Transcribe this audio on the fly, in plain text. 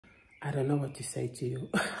I don't know what to say to you.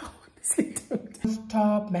 Honestly don't.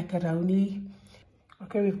 Top macaroni.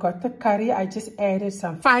 Okay, we've got the curry. I just added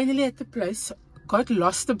some. Finally at the place. Got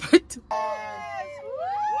lost a bit.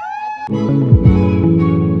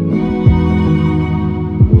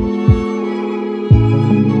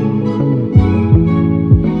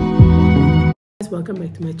 Welcome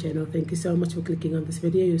back to my channel. Thank you so much for clicking on this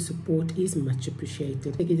video. Your support is much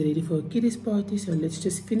appreciated. Get ready for a kiddies party, so let's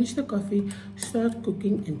just finish the coffee, start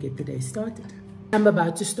cooking and get the day started. I'm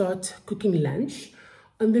about to start cooking lunch.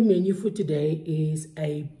 On the menu for today is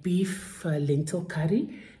a beef lentil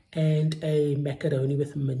curry and a macaroni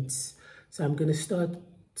with mince. So I'm going to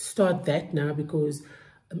start that now because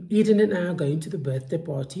Eden and I are going to the birthday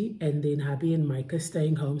party, and then hubby and Micah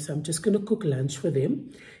staying home. So I'm just going to cook lunch for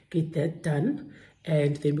them, get that done,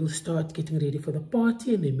 and then we'll start getting ready for the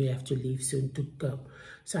party, and then we have to leave soon to go.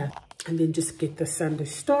 And then just get the Sunday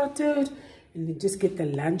started, and then just get the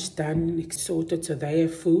lunch done, sorted so they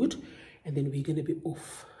have food, and then we're going to be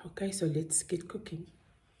off. Okay, so let's get cooking.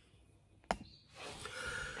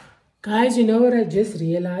 Guys, you know what I just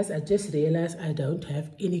realized? I just realized I don't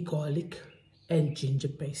have any garlic and ginger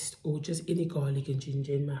paste, or just any garlic and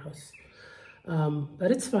ginger in my house.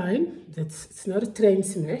 But it's fine. It's not a train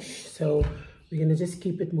smash, so we're gonna just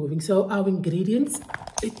keep it moving. So our ingredients,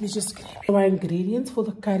 our ingredients for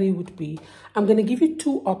the curry would be, I'm gonna give you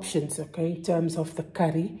two options, okay, in terms of the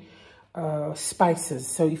curry spices.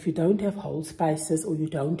 So if you don't have whole spices, or you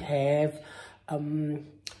don't have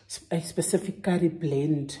a specific curry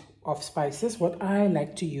blend of spices, what I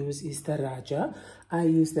like to use is the Raja. I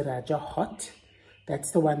use the Raja Hot.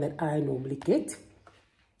 That's the one that I normally get.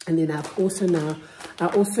 And then I also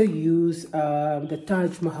use the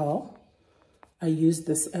Taj Mahal. I use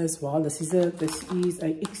this as well. This is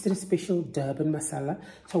a extra special Durban masala.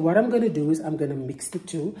 So what I'm going to do is I'm going to mix the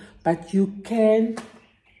two, but you can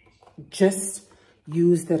just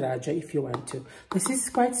use the Raja if you want to. This is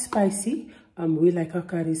quite spicy. We like our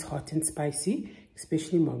curries hot and spicy,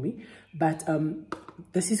 especially mommy. But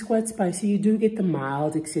this is quite spicy. You do get the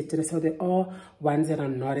mild, etc. So there are ones that are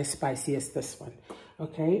not as spicy as this one.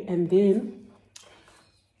 Okay, and then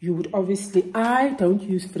you would obviously, I don't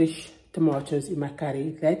use fresh tomatoes in my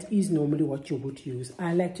curry. That is normally what you would use.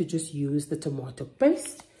 I like to just use the tomato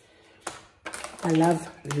paste. I love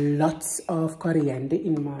lots of coriander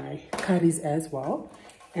in my curries as well.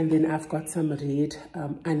 And then I've got some red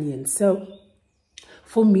onions. So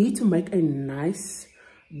for me to make a nice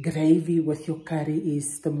gravy with your curry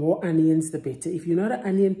is the more onions the better. If you're not an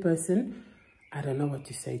onion person, I don't know what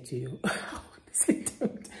to say to you. Honestly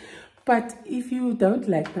don't. But if you don't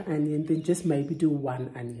like the onion, then just maybe do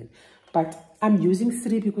one onion. But I'm using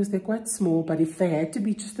 3 because they're quite small. But if they had to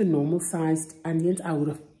be just the normal sized onions, I would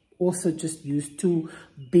have also just used 2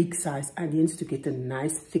 big sized onions to get a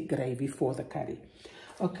nice thick gravy for the curry.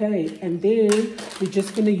 Okay, and then we're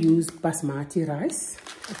just going to use basmati rice.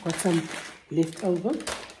 I've got some left over.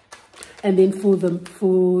 And then for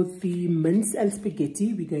the mince and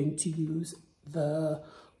spaghetti, we're going to use the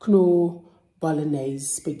Knorr bolognese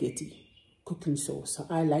spaghetti cooking sauce. So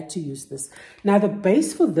I like to use this. Now the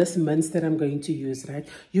base for this mince that I'm going to use, right,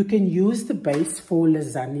 you can use the base for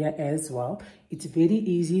lasagna as well. It's very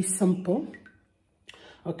easy, simple.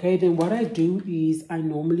 Okay, then what I do is I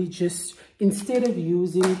normally just, instead of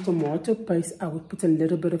using tomato paste, I would put a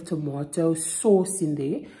little bit of tomato sauce in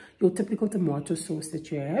there, your typical tomato sauce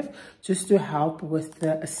that you have, just to help with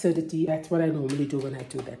the acidity. That's what I normally do when I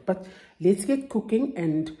do that. But let's get cooking,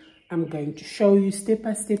 and I'm going to show you step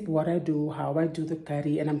by step what I do, how I do the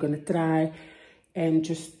curry, and I'm going to try and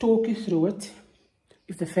just talk you through it.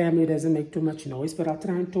 If the family doesn't make too much noise, but I'll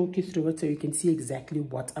try and talk you through it so you can see exactly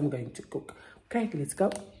what I'm going to cook. Okay, let's go.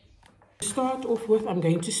 To start off with, I'm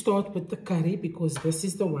going to start with the curry because this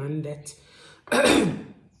is the one that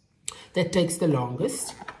that takes the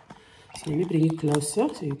longest. So let me bring it closer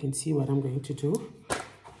so you can see what I'm going to do.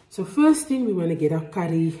 So first thing, we want to get our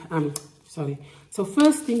curry, So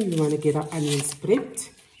first thing, we want to get our onions prepped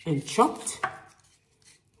and chopped.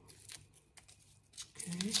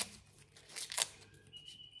 Okay.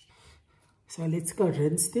 So let's go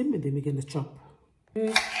rinse them, and then we're going to chop.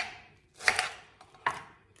 Okay.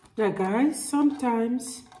 Now guys,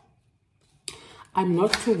 sometimes I'm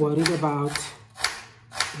not too worried about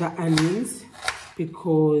the onions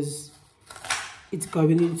because it's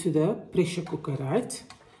going into the pressure cooker, right?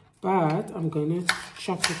 But I'm going to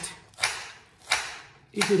chop it.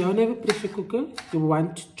 If you don't have a pressure cooker, you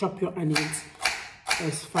want to chop your onions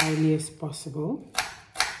as finely as possible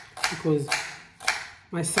because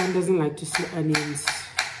my son doesn't like to see onions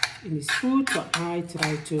in his food, so I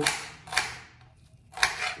try to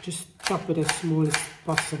just chop it as small as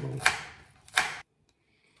possible.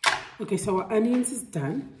 Okay, so our onions is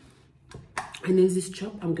done. Onions is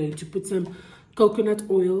chopped. I'm going to put some coconut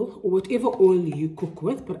oil or whatever oil you cook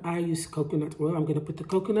with, but I use coconut oil. I'm going to put the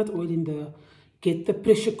coconut oil in the, get the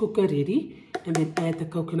pressure cooker ready, and then add the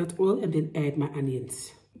coconut oil and then add my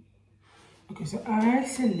onions. Okay, so I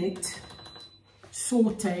select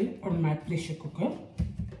saute on my pressure cooker.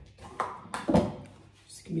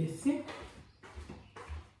 Just give me a sec.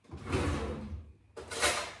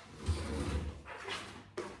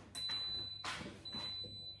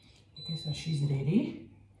 Okay, so she's ready.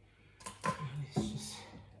 Let's just,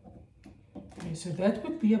 okay, so that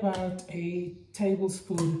would be about a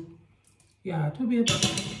tablespoon. Yeah, it would be about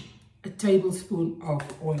a tablespoon of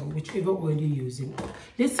oil, whichever oil you're using.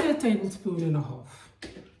 Let's say a tablespoon and a half.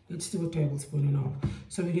 Let's do a tablespoon and a half.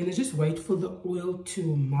 So we're going to just wait for the oil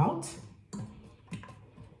to melt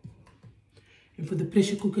and for the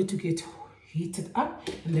pressure cooker to get heated up,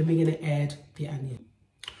 and then we're going to add the onion.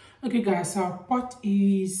 Okay guys, so our pot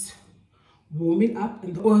is warming up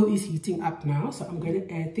and the oil is heating up now, so I'm going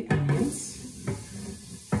to add the onions.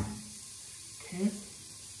 Okay.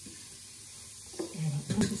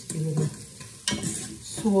 Just give it a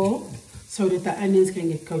swirl so that the onions can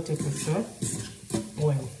get coated with the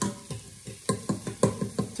oil.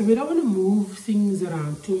 So we don't want to move things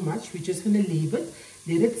around too much. We're just going to leave it,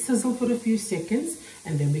 let it sizzle for a few seconds,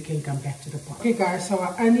 and then we can come back to the pot. Okay guys, so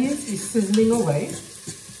our onions is sizzling away.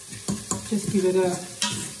 Just give it a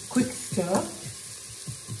quick stir.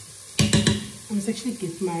 I must actually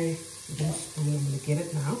get my spoon. I'm going to get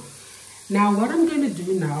it now. Now what I'm going to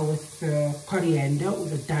do now with the coriander or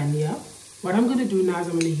the dhania, what I'm going to do now is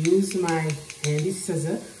I'm going to use my handy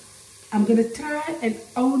scissor. I'm going to try and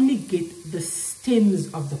only get the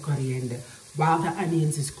stems of the coriander while the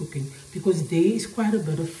onions is cooking, because there is quite a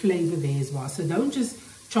bit of flavor there as well. So don't just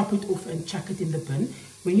chop it off and chuck it in the bin.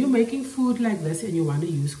 When you're making food like this and you want to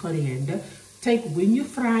use coriander, when you're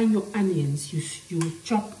frying your onions, you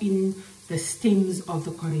chop in the stems of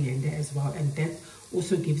the coriander as well, and that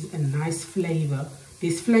also gives a nice flavor.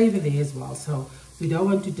 There's flavor there as well, so we don't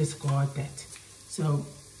want to discard that. So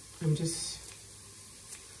I'm just,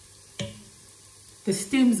 the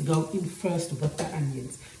stems go in first with the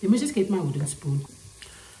onions. Let me just get my wooden spoon.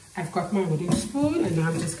 I've got my wooden spoon, and now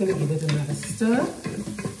I'm just going to give it another stir.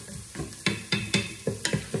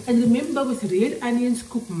 And remember, with red onions,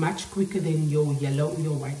 cook much quicker than your yellow or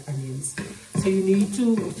your white onions. So you need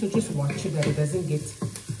to also just watch it that it doesn't get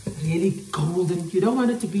really golden. You don't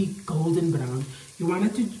want it to be golden brown. You want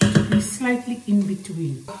it to be slightly in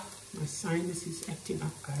between. My sinus is acting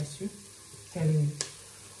up, guys. You're telling me.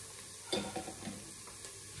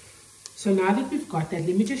 So now that we've got that,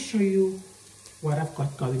 let me just show you what I've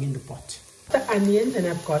got going in the pot. The onions, and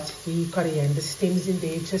I've got the coriander stems in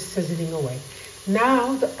there just sizzling away.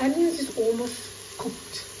 Now the onions is almost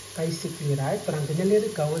cooked basically, right? But I'm going to let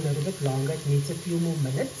it go a little bit longer. It needs a few more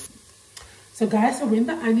minutes. So guys, so when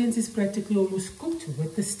the onions is practically almost cooked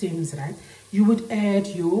with the stems, right, you would add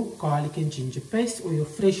your garlic and ginger paste, or your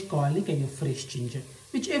fresh garlic and your fresh ginger.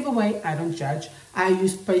 Whichever way, I don't judge. I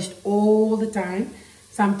use paste all the time.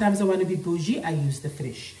 Sometimes I want to be bougie, I use the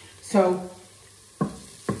fresh. So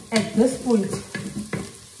at this point,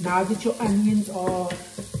 now that your onions are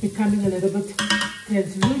becoming a little bit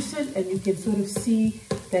translucent and you can sort of see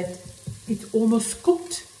that it's almost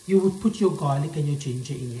cooked, you would put your garlic and your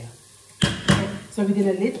ginger in here. Okay. So we're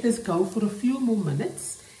going to let this go for a few more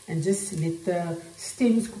minutes and just let the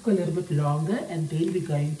stems cook a little bit longer, and then we're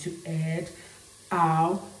going to add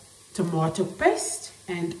our tomato paste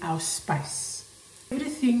and our spice.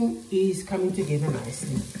 Everything is coming together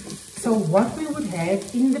nicely. So what we would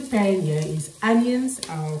have in the pan here is onions,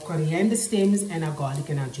 our coriander stems, and our garlic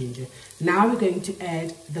and our ginger. Now we're going to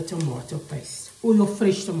add the tomato paste, or your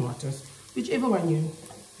fresh tomatoes, whichever one you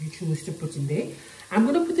choose to put in there. I'm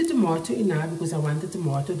going to put the tomato in now because I want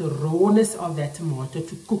the rawness of that tomato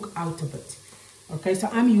to cook out a bit. Okay, so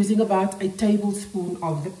I'm using about a tablespoon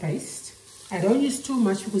of the paste. I don't use too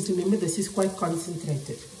much because remember, this is quite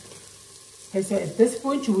concentrated. Okay, so at this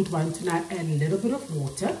point you would want to now add a little bit of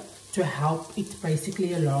water to help it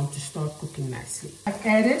basically along to start cooking nicely. I've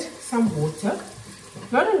added some water,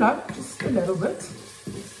 not a lot, just a little bit.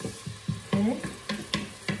 Okay,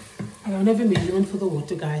 I don't have a measurement for the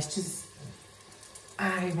water, guys, just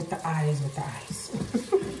eye with the eyes.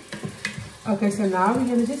 Okay, so now we're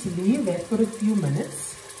going to just leave that for a few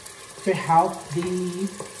minutes to help the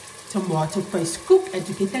tomato paste cook and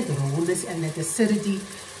to get that rawness and that acidity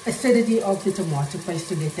of the tomato paste,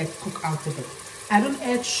 to let that cook out a bit. I don't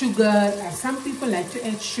add sugar. Some people like to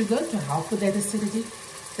add sugar to help with that acidity.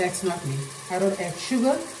 That's not me. I don't add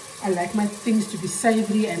sugar. I like my things to be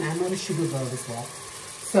savory, and I'm not a sugar girl as well.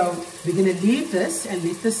 So we're going to leave this and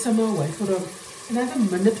let this simmer away for another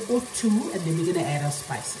minute or two, and then we're going to add our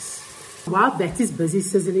spices. While that is busy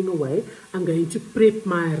sizzling away, I'm going to prep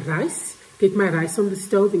my rice, get my rice on the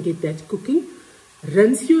stove and get that cooking.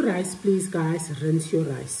 Rinse your rice, please guys, rinse your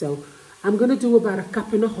rice. So I'm going to do about a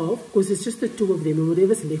cup and a half, because it's just the two of them, and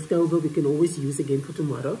whatever's left over we can always use again for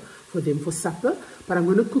tomorrow, for them for supper. But I'm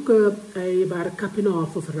going to cook about a cup and a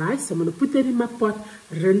half of rice. I'm going to put that in my pot,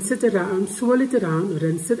 rinse it around, swirl it around,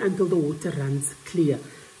 rinse it until the water runs clear.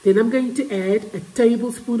 Then I'm going to add a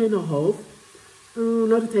tablespoon and a half,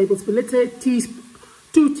 not a tablespoon, let's say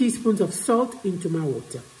 2 teaspoons of salt into my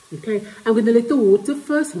water. Okay, I'm going to let the water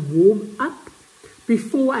first warm up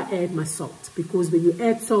before I add my salt, because when you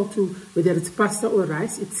add salt to whether it's pasta or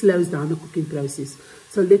rice, it slows down the cooking process.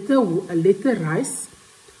 So let the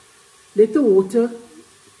water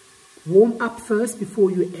warm up first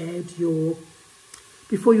before you add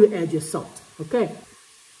your salt. Okay.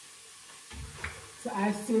 So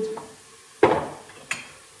I said,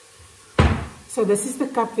 so this is the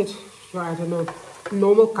cup that, I don't know,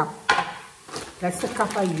 normal cup. That's the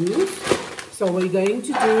cup I use. So we're going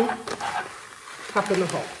to do cup and a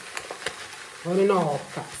half,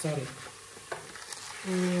 1.5 cup, sorry.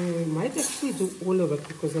 Might actually do all of it,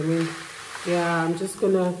 because I mean, yeah, I'm just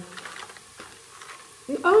gonna,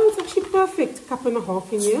 oh, it's actually perfect, cup and a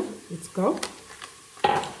half in here. Let's go.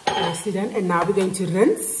 Nicely done. And now we're going to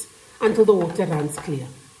rinse until the water runs clear.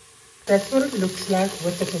 That's what it looks like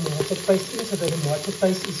with the tomato paste in. So the tomato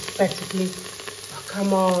paste is practically, oh,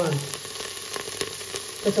 come on,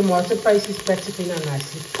 the tomato paste is practically now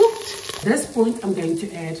nicely cooked. At this point, I'm going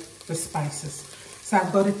to add the spices. So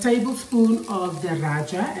I've got a tablespoon of the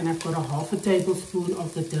Raja, and I've got a half a tablespoon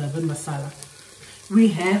of the Durban masala. We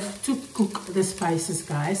have to cook the spices,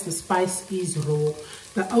 guys. The spice is raw.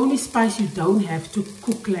 The only spice you don't have to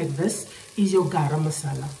cook like this is your garam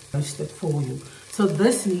masala. Roasted for you. So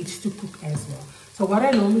this needs to cook as well. So what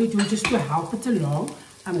I normally do, just to help it along,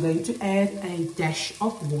 I'm going to add a dash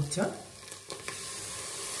of water.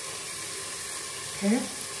 Okay.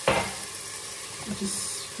 I'll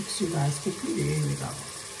just fix you guys quickly. There we go.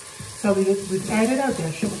 So we've added our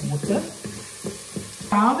dash of water.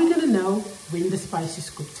 How are we going to know when the spice is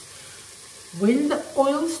cooked? When the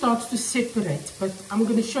oil starts to separate, but I'm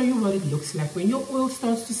going to show you what it looks like. When your oil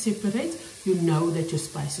starts to separate, you know that your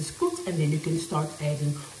spice is cooked, and then you can start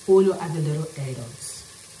adding all your other little add-ons.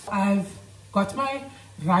 I've got my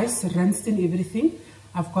rice rinsed and everything.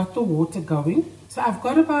 I've got the water going. So I've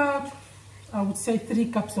got about, I would say,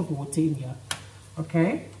 3 cups of water in here.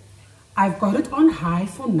 Okay. I've got it on high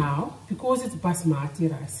for now because it's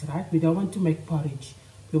basmati rice, right? We don't want to make porridge.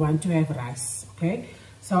 We want to have rice, okay?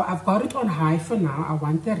 So I've got it on high for now. I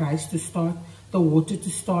want the rice to start, the water to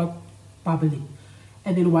start bubbling.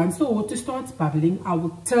 And then once the water starts bubbling, I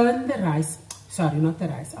will turn the rice, sorry, not the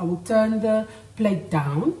rice. I will turn the plate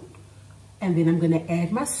down, and then I'm going to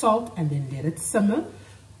add my salt and then let it simmer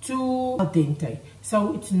to al dente.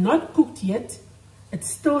 So it's not cooked yet. It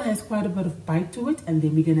still has quite a bit of bite to it, and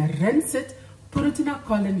then we're going to rinse it, put it in our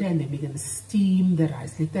colander, and then we're going to steam the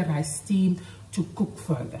rice. Let the rice steam to cook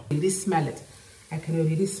further. Really smell it. I can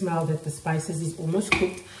already smell that the spices is almost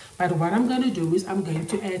cooked. But what I'm going to do is I'm going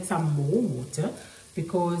to add some more water,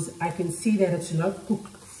 because I can see that it's not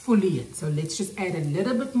cooked fully yet. So let's just add a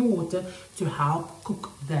little bit more water to help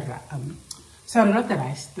cook the sorry, not the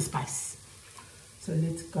rice, the spice. So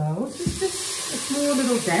let's go. Just a small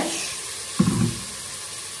little dash.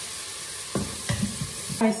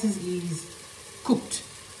 Spices is cooked.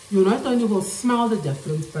 You not only will smell the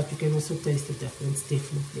difference, but you can also taste the difference,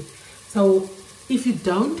 definitely. So if you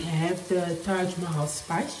don't have the Taj Mahal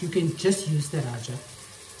spice, you can just use the Raja.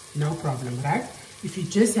 No problem, right? If you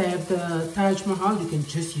just have the Taj Mahal, you can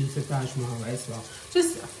just use the Taj Mahal as well.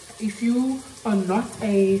 Just if you are not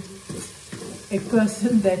a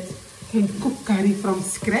person that can cook curry from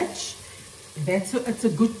scratch, it's a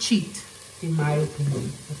good cheat, in my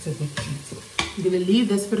opinion. It's a good cheat. We're going to leave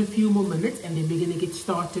this for a few more minutes, and then we're going to get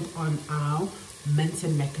started on our mince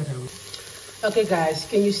and macaroni. Okay guys,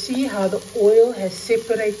 can you see how the oil has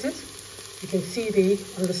separated? You can see there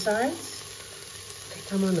on the sides. Okay,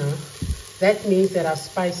 come on now. That means that our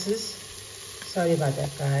spices, sorry about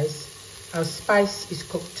that guys, our spice is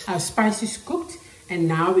cooked. Our spice is cooked, and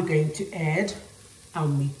now we're going to add our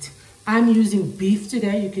meat. I'm using beef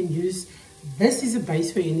today. You can use, this is a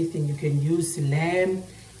base for anything. You can use lamb,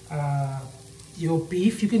 your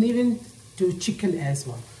beef. You can even do chicken as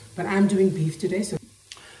well. But I'm doing beef today. So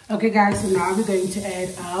okay guys, so now we're going to add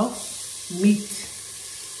our meat.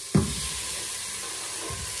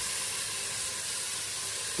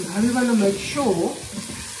 Now we want to make sure,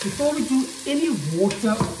 before we do any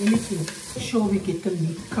water or anything, make sure we get the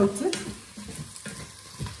meat coated.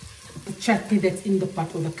 The chutney that's in the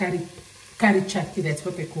pot, or the curry chutney, that's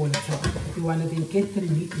what they call it. So you want to then get the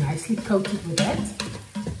meat nicely coated with that.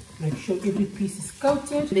 Make sure every piece is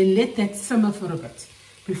coated. Then let that simmer for a bit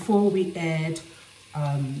before we add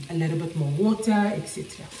a little bit more water,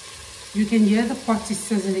 etc. You can hear the pot is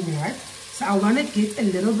sizzling, right? So I want to get a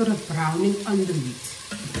little bit of browning on the meat.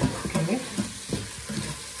 Okay.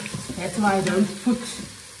 That's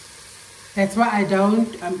why I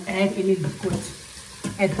don't add any liquid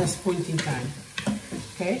at this point in time.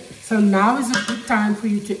 Okay. So now is a good time for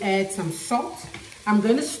you to add some salt. I'm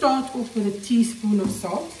going to start off with a teaspoon of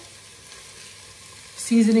salt.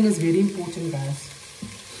 Seasoning is very important, guys.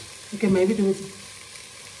 You can maybe do it,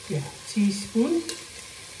 yeah, teaspoon.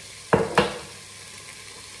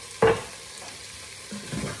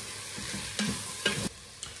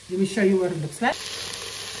 Let me show you what it looks like.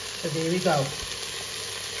 So there we go.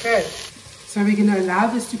 Okay. So we're going to allow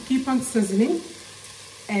this to keep on sizzling.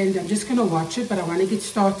 And I'm just going to watch it, but I want to get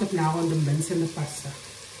started now on the mince and the pasta.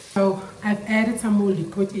 So I've added some more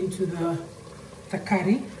liquid into the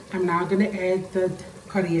curry. I'm now going to add the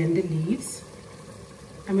coriander leaves.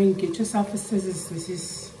 I mean, get yourself a scissors. This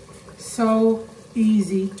is so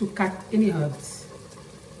easy to cut any herbs.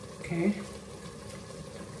 Okay.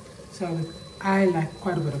 So I like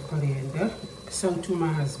quite a bit of coriander. So too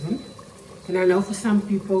my husband. And I know for some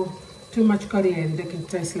people, too much coriander can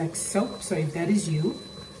taste like soap. So if that is you,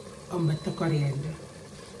 omit the coriander.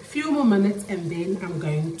 A few more minutes and then I'm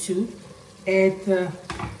going to add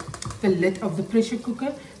the lid of the pressure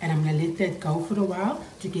cooker, and I'm going to let that go for a while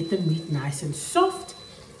to get the meat nice and soft.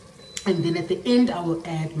 And then at the end I will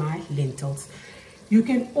add my lentils. You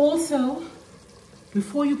can also,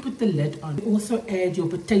 before you put the lid on, also add your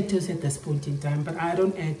potatoes at this point in time, but I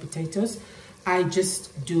don't add potatoes. I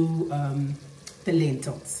just do the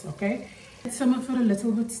lentils. Okay, simmer for a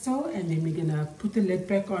little bit still, and then we're gonna put the lid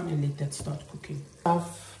back on and let that start cooking. I've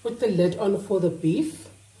put the lid on for the beef,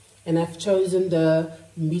 and I've chosen the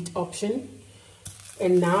meat option.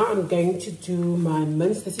 And now I'm going to do my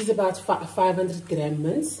mince. This is about 500 gram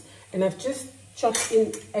mince, and I've just chopped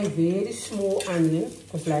in a very small onion,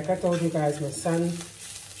 because like I told you guys, my son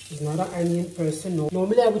is not an onion person.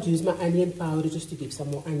 Normally I would use my onion powder just to give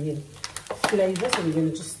some more onion flavor. So we're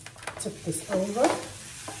going to just tip this over.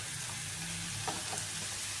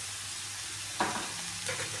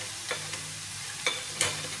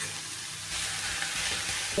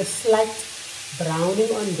 A slight browning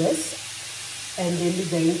on this, and then we're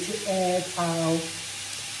going to add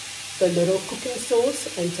the little cooking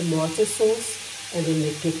sauce and tomato sauce, and then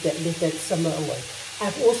let that simmer away.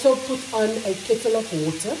 I've also put on a kettle of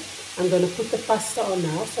water. I'm going to put the pasta on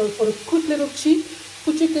now. So for a quick little treat,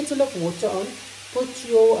 put your kettle of water on. Put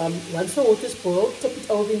your once the water is boiled, tip it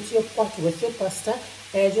over into your pot with your pasta.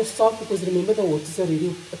 Add your salt, because remember the water is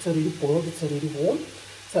already boiled, it's already warm.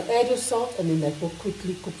 So add your salt, and then that will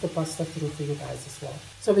quickly cook the pasta through for you guys as well.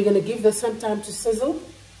 So we're going to give this some time to sizzle,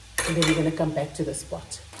 and then we're going to come back to this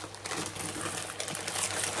pot.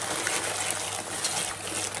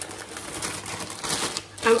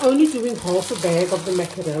 I'm only doing half a bag of the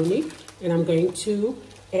macaroni, and I'm going to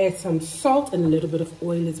add some salt and a little bit of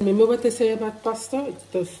oil. Remember what they say about pasta?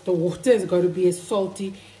 The water has got to be as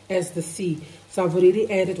salty as the sea. So I've already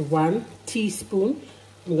added 1 teaspoon.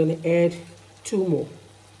 I'm going to add 2 more.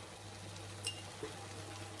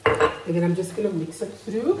 And then I'm just going to mix it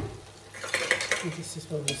through. This is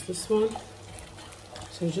what was this one.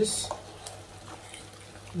 So just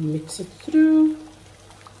mix it through.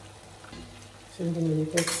 So I'm going to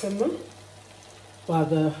let that simmer while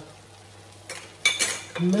the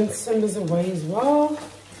mince simmers away as well.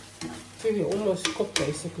 So we're almost cooked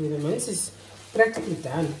basically. The mince is practically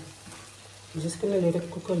done. I'm just going to let it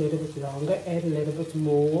cook a little bit longer, add a little bit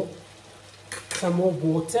more, some more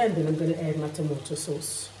water, and then I'm going to add my tomato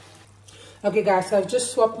sauce. Okay guys, so I've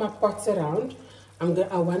just swapped my pots around. I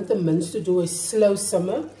want the mince to do a slow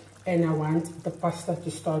simmer, and I want the pasta to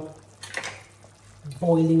start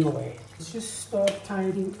boiling away. Let's just start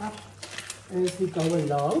tidying up as we go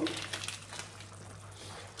along.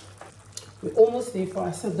 We're almost there for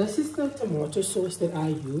us. So this is the tomato sauce that I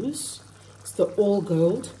use. It's the all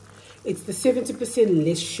gold. It's the 70%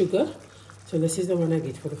 less sugar. So this is the one I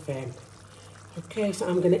get for the fam. Okay, so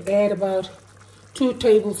I'm going to add about 2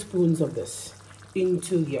 tablespoons of this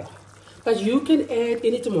into here. But you can add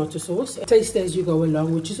any tomato sauce. Taste as you go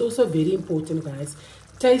along, which is also very important, guys.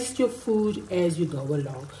 Taste your food as you go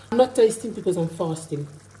along. I'm not tasting because I'm fasting,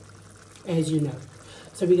 as you know.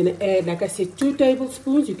 So we're going to add, like I said, 2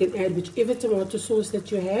 tablespoons. You can add whichever tomato sauce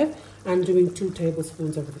that you have. I'm doing 2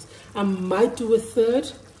 tablespoons of this. I might do a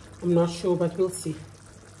third. I'm not sure, but we'll see.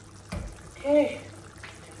 Okay.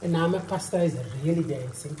 And now my pasta is really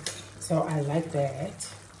dancing. So I like that.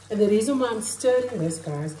 And the reason why I'm stirring this,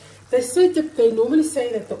 guys, they normally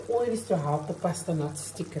say that the oil is to help the pasta not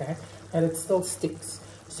stick, right? But it still sticks.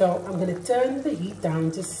 So I'm going to turn the heat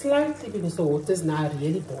down just slightly because the water is now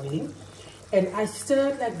really boiling. And I stir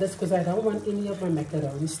it like this because I don't want any of my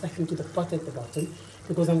macaroni stuck into the pot at the bottom,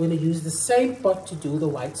 because I'm going to use the same pot to do the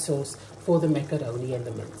white sauce for the macaroni and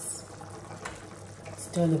the mince. Let's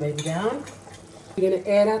turn the baby down. We're going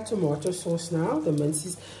to add our tomato sauce now. The mince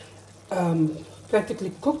is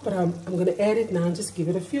practically cooked, but I'm going to add it now and just give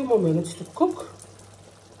it a few more minutes to cook.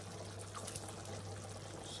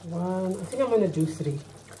 So 1, I think I'm going to do 3.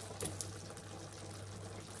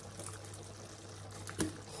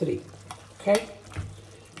 3. Okay,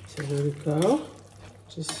 so here we go.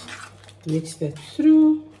 Just mix that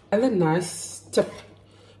through. Another nice tip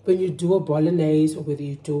when you do a bolognese, or whether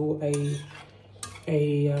you do a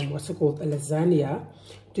what's it called, a lasagna,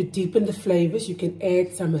 to deepen the flavors, you can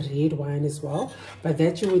add some red wine as well. But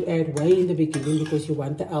that you would add way in the beginning, because you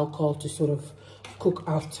want the alcohol to sort of cook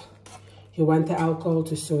out. You want the alcohol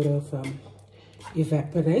to sort of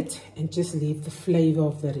evaporate and just leave the flavor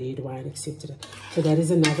of the red wine, etc. So that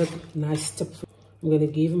is another nice tip. I'm going to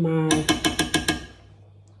give my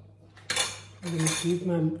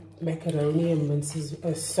macaroni and minces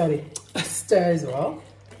a stir as well.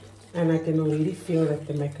 And I can already feel that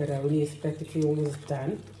the macaroni is practically almost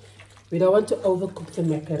done. We don't want to overcook the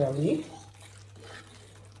macaroni,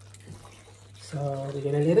 so we're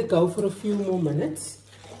going to let it go for a few more minutes,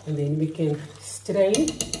 and then we can strain.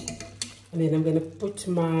 And then I'm going to put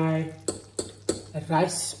my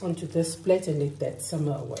rice onto this plate and let that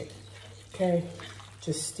simmer away. Okay,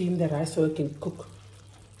 just steam the rice so it can cook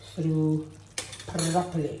through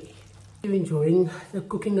properly. You're enjoying the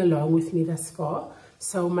cooking along with me thus far.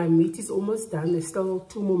 So my meat is almost done. There's still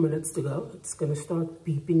 2 more minutes to go. It's going to start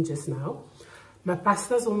beeping just now. My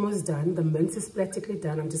pasta is almost done. The mince is practically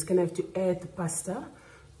done. I'm just going to have to add the pasta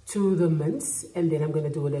to the mince, and then I'm going to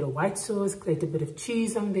do a little white sauce, grate a bit of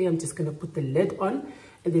cheese on there. I'm just going to put the lid on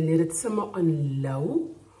and then let it simmer on low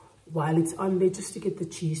while it's on there, just to get the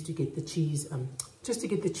cheese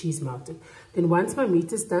melted. Then once my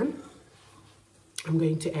meat is done, I'm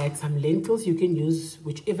going to add some lentils. You can use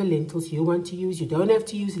whichever lentils you want to use. You don't have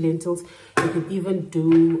to use lentils. You can even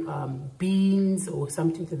do beans or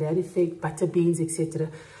something to that effect, butter beans,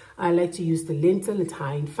 etc. I like to use the lentil. It's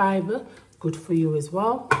high in fiber, good for you as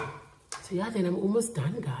well. So yeah, then I'm almost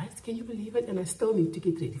done, guys. Can you believe it? And I still need to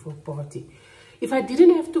get ready for a party. If I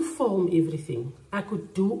didn't have to film everything, I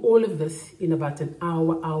could do all of this in about an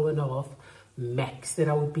hour, hour and a half max, that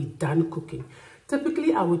I would be done cooking.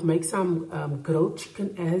 Typically, I would make some grilled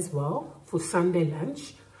chicken as well for Sunday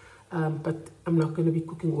lunch, but I'm not going to be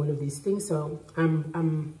cooking all of these things, so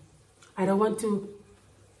I don't want to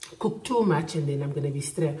cook too much and then I'm going to be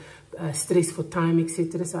stressed for time,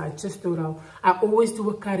 etc. So I just thought I always do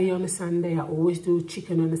a curry on a Sunday. I always do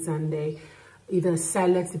chicken on a Sunday, either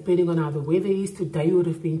salads, depending on how the weather is. Today would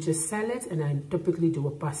have been just salads, and I typically do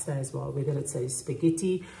a pasta as well, whether it's a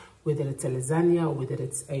spaghetti, whether it's a lasagna, or whether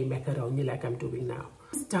it's a macaroni like I'm doing now.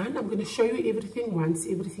 It's done. I'm going to show you everything. Once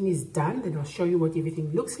everything is done, then I'll show you what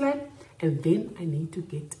everything looks like, and then I need to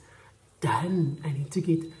get done.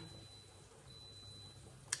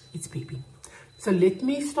 It's beeping. So let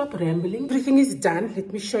me stop rambling. Everything is done.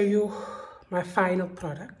 Let me show you my final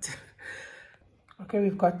product. Okay,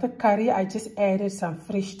 we've got the curry. I just added some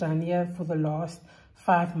fresh dhania for the last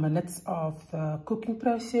 5 minutes of the cooking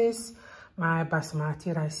process. My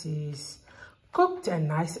basmati rice is cooked and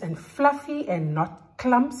nice and fluffy and not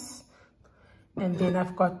clumps. And then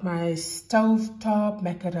I've got my stovetop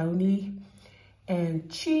macaroni and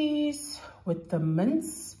cheese with the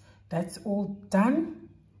mince. That's all done.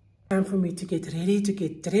 Time for me to get ready to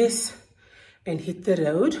get dressed and hit the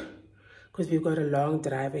road, because we've got a long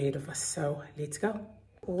drive ahead of us. So let's go.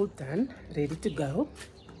 All done, ready to go.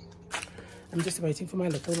 I'm just waiting for my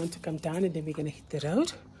little one to come down, and then we're going to hit the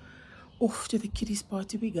road. Off to the kiddies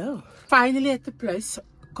party we go. Finally at the place.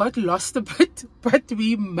 Got lost a bit, but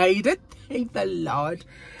we made it. Thank the Lord.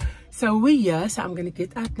 So we're here. So I'm going to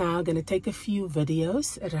get out now. I'm going to take a few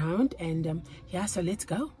videos around, and yeah, so let's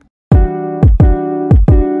go.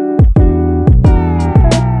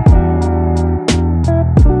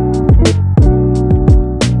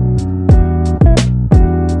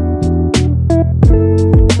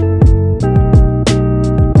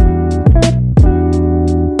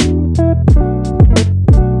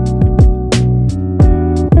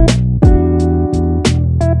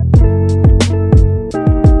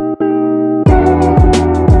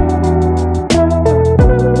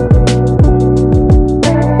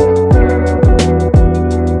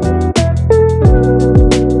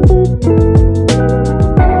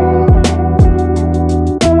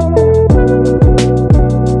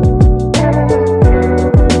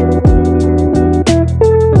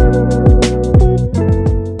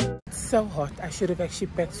 should have actually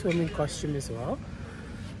packed swimming costume as well.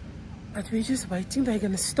 But we're just waiting. They're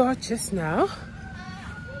gonna start just now.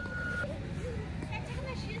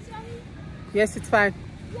 Yes, it's fine.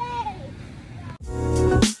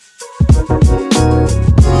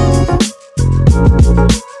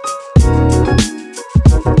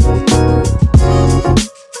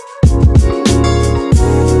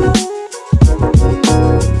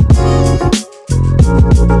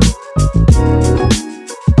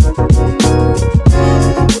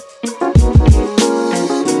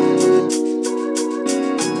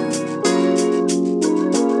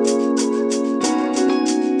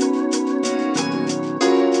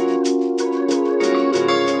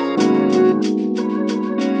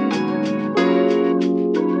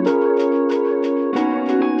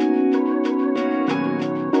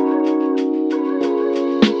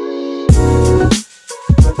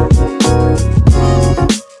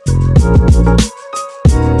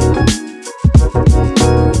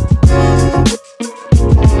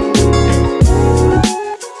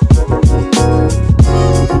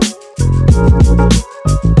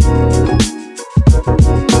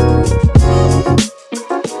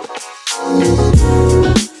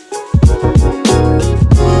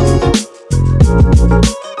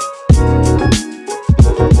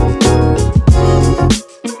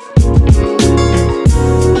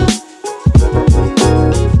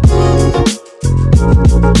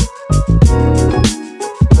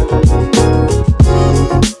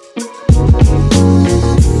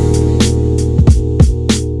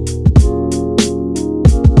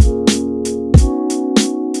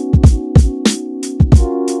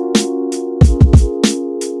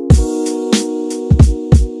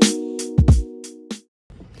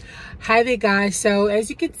 Hi there guys, so as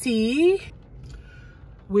you can see,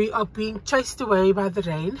 we are being chased away by the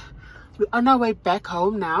rain. We're on our way back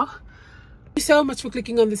home now. Thank you so much for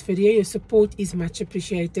clicking on this video. Your support is much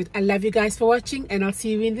appreciated. I love you guys for watching, and I'll see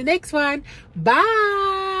you in the next one.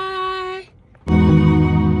 Bye.